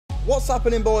What's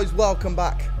happening, boys? Welcome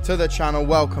back to the channel.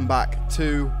 Welcome back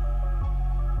to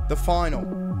the final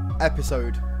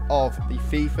episode of the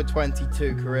FIFA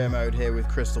 22 career mode here with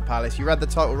Crystal Palace. You read the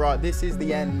title right. This is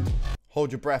the end.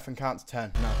 Hold your breath and count to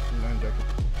 10. No, I'm joking.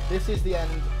 This is the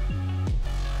end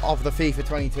of the FIFA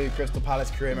 22 Crystal Palace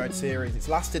career mode series. It's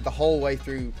lasted the whole way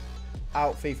through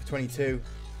out FIFA 22.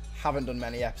 Haven't done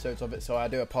many episodes of it, so I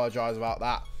do apologise about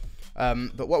that.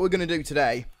 But what we're going to do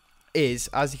today is,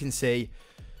 as you can see,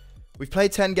 we've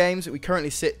played 10 games. We currently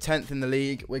sit 10th in the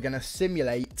league. We're going to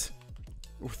simulate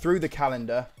through the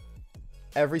calendar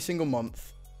every single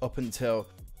month up until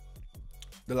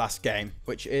the last game,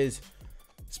 which is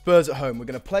Spurs at home. We're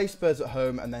going to play Spurs at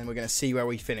home, and then we're going to see where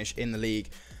we finish in the league.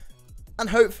 And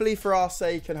hopefully for our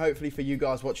sake, and hopefully for you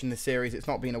guys watching this series, it's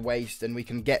not been a waste, and we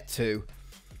can get to,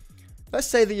 let's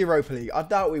say, the Europa League. I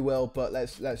doubt we will, but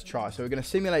let's try. So we're going to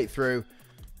simulate through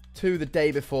to the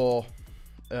day before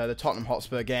the Tottenham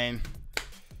Hotspur game.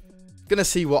 Gonna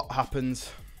see what happens.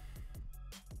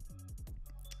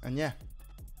 And yeah,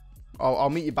 I'll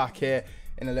meet you back here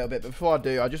in a little bit. But before I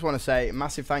do, I just want to say a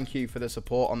massive thank you for the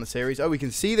support on the series. Oh, we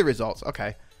can see the results.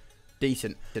 Okay,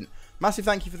 decent. Massive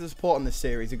thank you for the support on this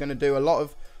series. We're going to do a lot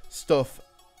of stuff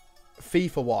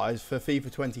FIFA-wise for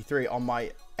FIFA 23 on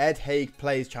my Ed Hague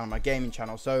Plays channel, my gaming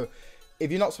channel. So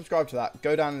if you're not subscribed to that,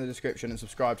 go down in the description and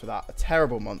subscribe to that. A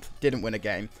terrible month. Didn't win a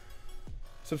game.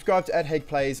 Subscribe to Ed Hague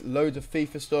Plays, loads of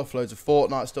FIFA stuff, loads of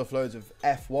Fortnite stuff, loads of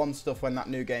F1 stuff when that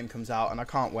new game comes out, and I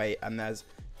can't wait. And there's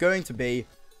going to be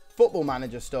Football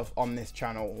Manager stuff on this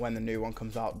channel when the new one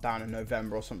comes out down in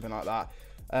November or something like that.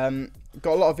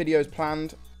 Got a lot of videos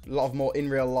planned, a lot of more in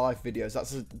real life videos. That's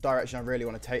the direction I really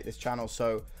want to take this channel.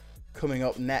 So coming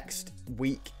up next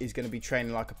week is going to be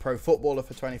training like a pro footballer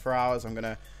for 24 hours. I'm going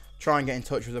to try and get in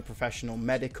touch with a professional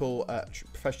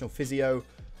professional physio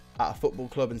at a football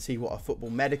club and see what a football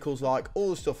medical's like, all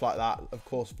the stuff like that. Of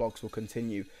course, vlogs will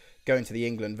continue, going to the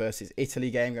England versus Italy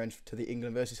game, going to the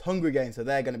England versus Hungary game, so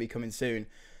they're going to be coming soon.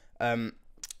 But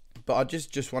I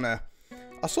just want to,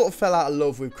 I sort of fell out of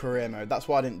love with career mode. That's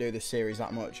why I didn't do this series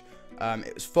that much.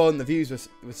 It was fun, the views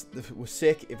were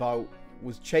sick. If I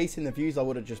was chasing the views, I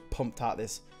would have just pumped out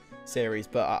this series,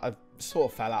 but I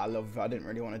sort of fell out of love with it. I didn't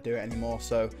really want to do it anymore,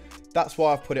 so that's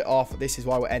why I've put it off. This is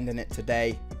why we're ending it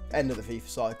today. End of the FIFA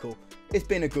cycle. It's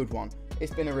been a good one.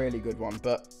 It's been a really good one.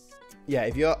 But yeah,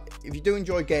 if you do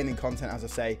enjoy gaming content, as I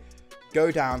say,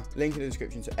 go down, link in the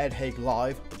description to Ed Hague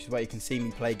Live, which is where you can see me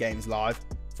play games live.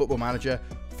 Football Manager,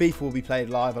 FIFA will be played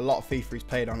live. A lot of FIFA is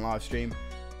played on live stream,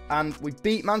 and we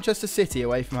beat Manchester City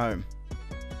away from home.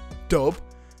 Dub.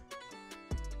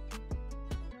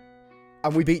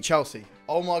 And we beat Chelsea.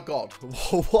 Oh my god,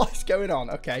 what is going on?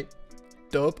 Okay,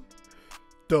 dub.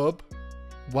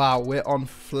 Wow, we're on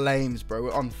flames, bro.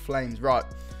 We're on flames. Right.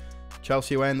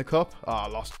 Chelsea away in the cup. Ah,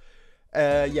 lost.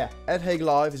 Yeah, Ed Hague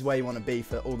Live is where you want to be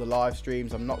for all the live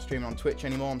streams. I'm not streaming on Twitch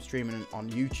anymore. I'm streaming on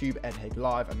YouTube, Ed Hague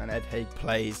Live, and then Ed Hague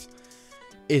Plays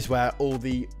is where all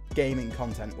the gaming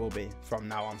content will be from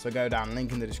now on. So go down,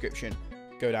 link in the description.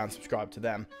 Go down, subscribe to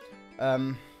them.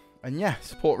 And yeah,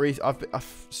 support.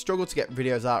 I've struggled to get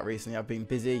videos out recently. I've been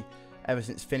busy ever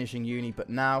since finishing uni, but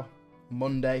now,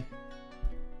 Monday,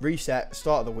 reset,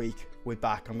 start of the week, we're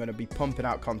back. I'm going to be pumping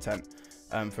out content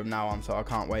from now on, so I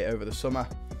can't wait over the summer.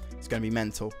 It's going to be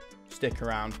mental. Stick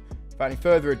around. Without any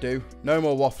further ado, no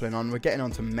more waffling on. We're getting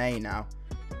on to May now,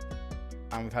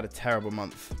 and we've had a terrible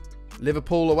month.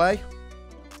 Liverpool away,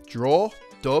 draw,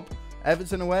 dub.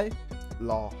 Everton away,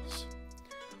 loss.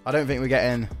 I don't think we're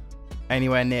getting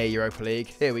anywhere near Europa League.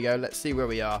 Here we go. Let's see where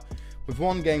we are. With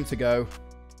one game to go,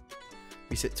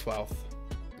 we sit 12th.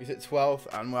 We sit 12th,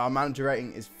 and our manager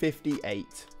rating is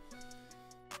 58.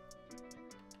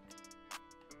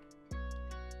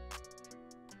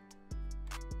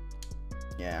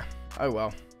 Yeah. Oh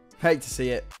well. Hate to see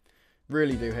it.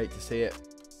 Really do hate to see it.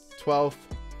 12th.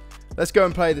 Let's go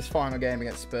and play this final game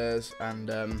against Spurs,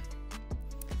 and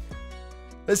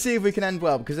let's see if we can end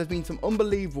well, because there's been some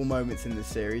unbelievable moments in this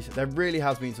series. There really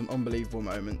has been some unbelievable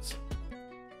moments.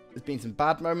 There's been some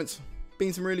bad moments,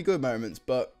 been some really good moments,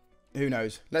 but who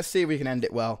knows? Let's see if we can end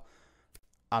it well.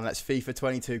 And let's FIFA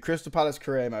 22 Crystal Palace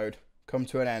career mode come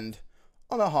to an end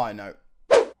on a high note.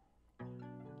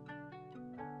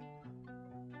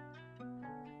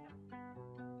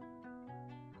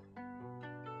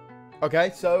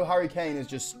 Okay, so Harry Kane has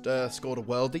just scored a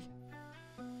worldie.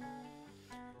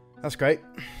 That's great.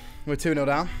 We're 2-0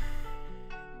 down.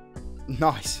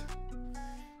 Nice.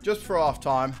 Just for half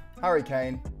time, Harry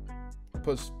Kane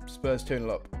puts Spurs 2-0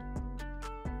 up.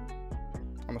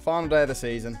 On the final day of the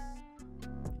season.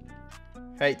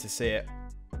 Hate to see it.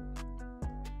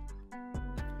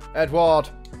 Edouard.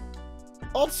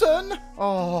 Odsonne!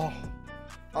 Oh,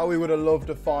 we would have loved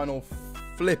a final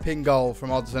flipping goal from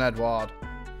Odsonne Edouard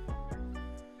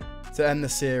to end the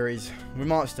series. We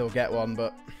might still get one,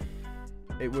 but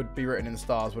it would be written in the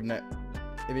stars, wouldn't it?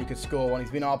 If he could score one.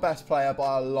 He's been our best player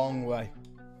by a long way.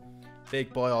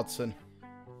 Big boy Odsonne.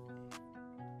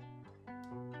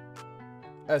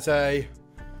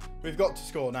 We've got to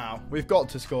score now. We've got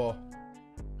to score.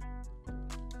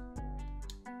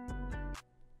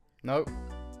 Nope.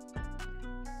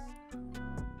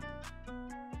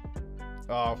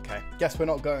 Oh, okay. Guess we're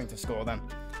not going to score then.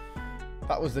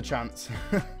 That was the chance.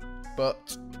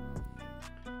 But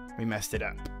we messed it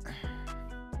up.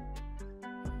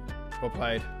 Well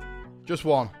played. Just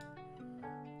one.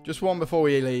 Just one before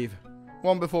we leave.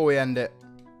 One before we end it.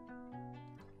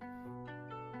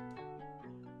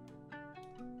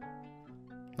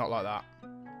 Not like that.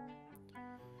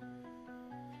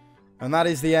 And that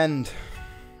is the end.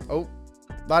 Oh,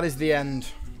 that is the end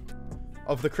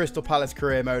of the Crystal Palace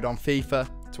career mode on FIFA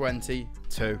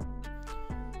 22.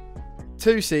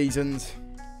 2 seasons.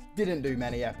 Didn't do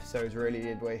many episodes really,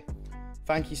 did we?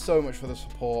 Thank you so much for the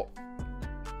support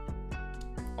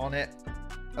on it.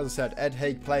 As I said, Ed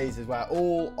Hague Plays is where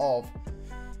all of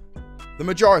the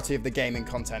majority of the gaming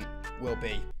content will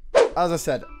be. As I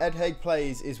said, Ed Hague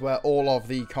Plays is where all of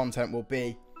the content will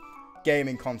be.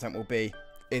 Gaming content will be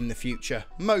in the future.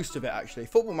 Most of it, actually.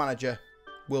 Football Manager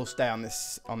will stay on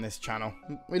this channel.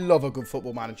 We love a good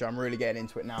Football Manager. I'm really getting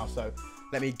into it now, so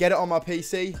let me get it on my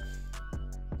PC.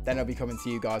 Then it'll be coming to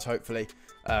you guys, hopefully.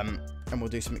 And we'll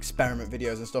do some experiment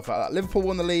videos and stuff like that. Liverpool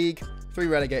won the league. 3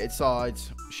 relegated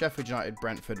sides. Sheffield United,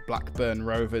 Brentford, Blackburn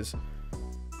Rovers.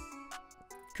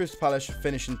 Crystal Palace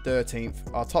finishing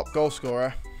 13th. Our top goal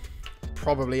scorer,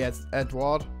 probably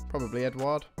Edouard. Probably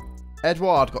Edouard.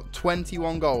 Edouard got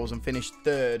 21 goals and finished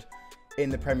 3rd in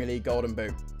the Premier League Golden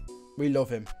Boot. We love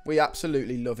him. We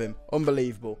absolutely love him.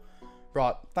 Unbelievable.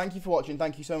 Right, thank you for watching.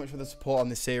 Thank you so much for the support on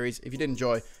this series. If you did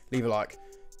enjoy, leave a like.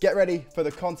 Get ready for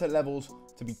the content levels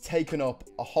to be taken up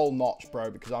a whole notch, bro,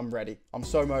 because I'm ready. I'm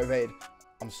so motivated.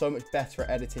 I'm so much better at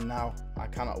editing now. I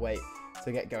cannot wait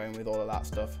to get going with all of that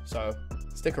stuff. So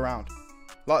stick around.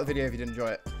 Like the video if you did enjoy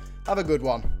it. Have a good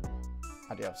one.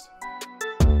 Adios.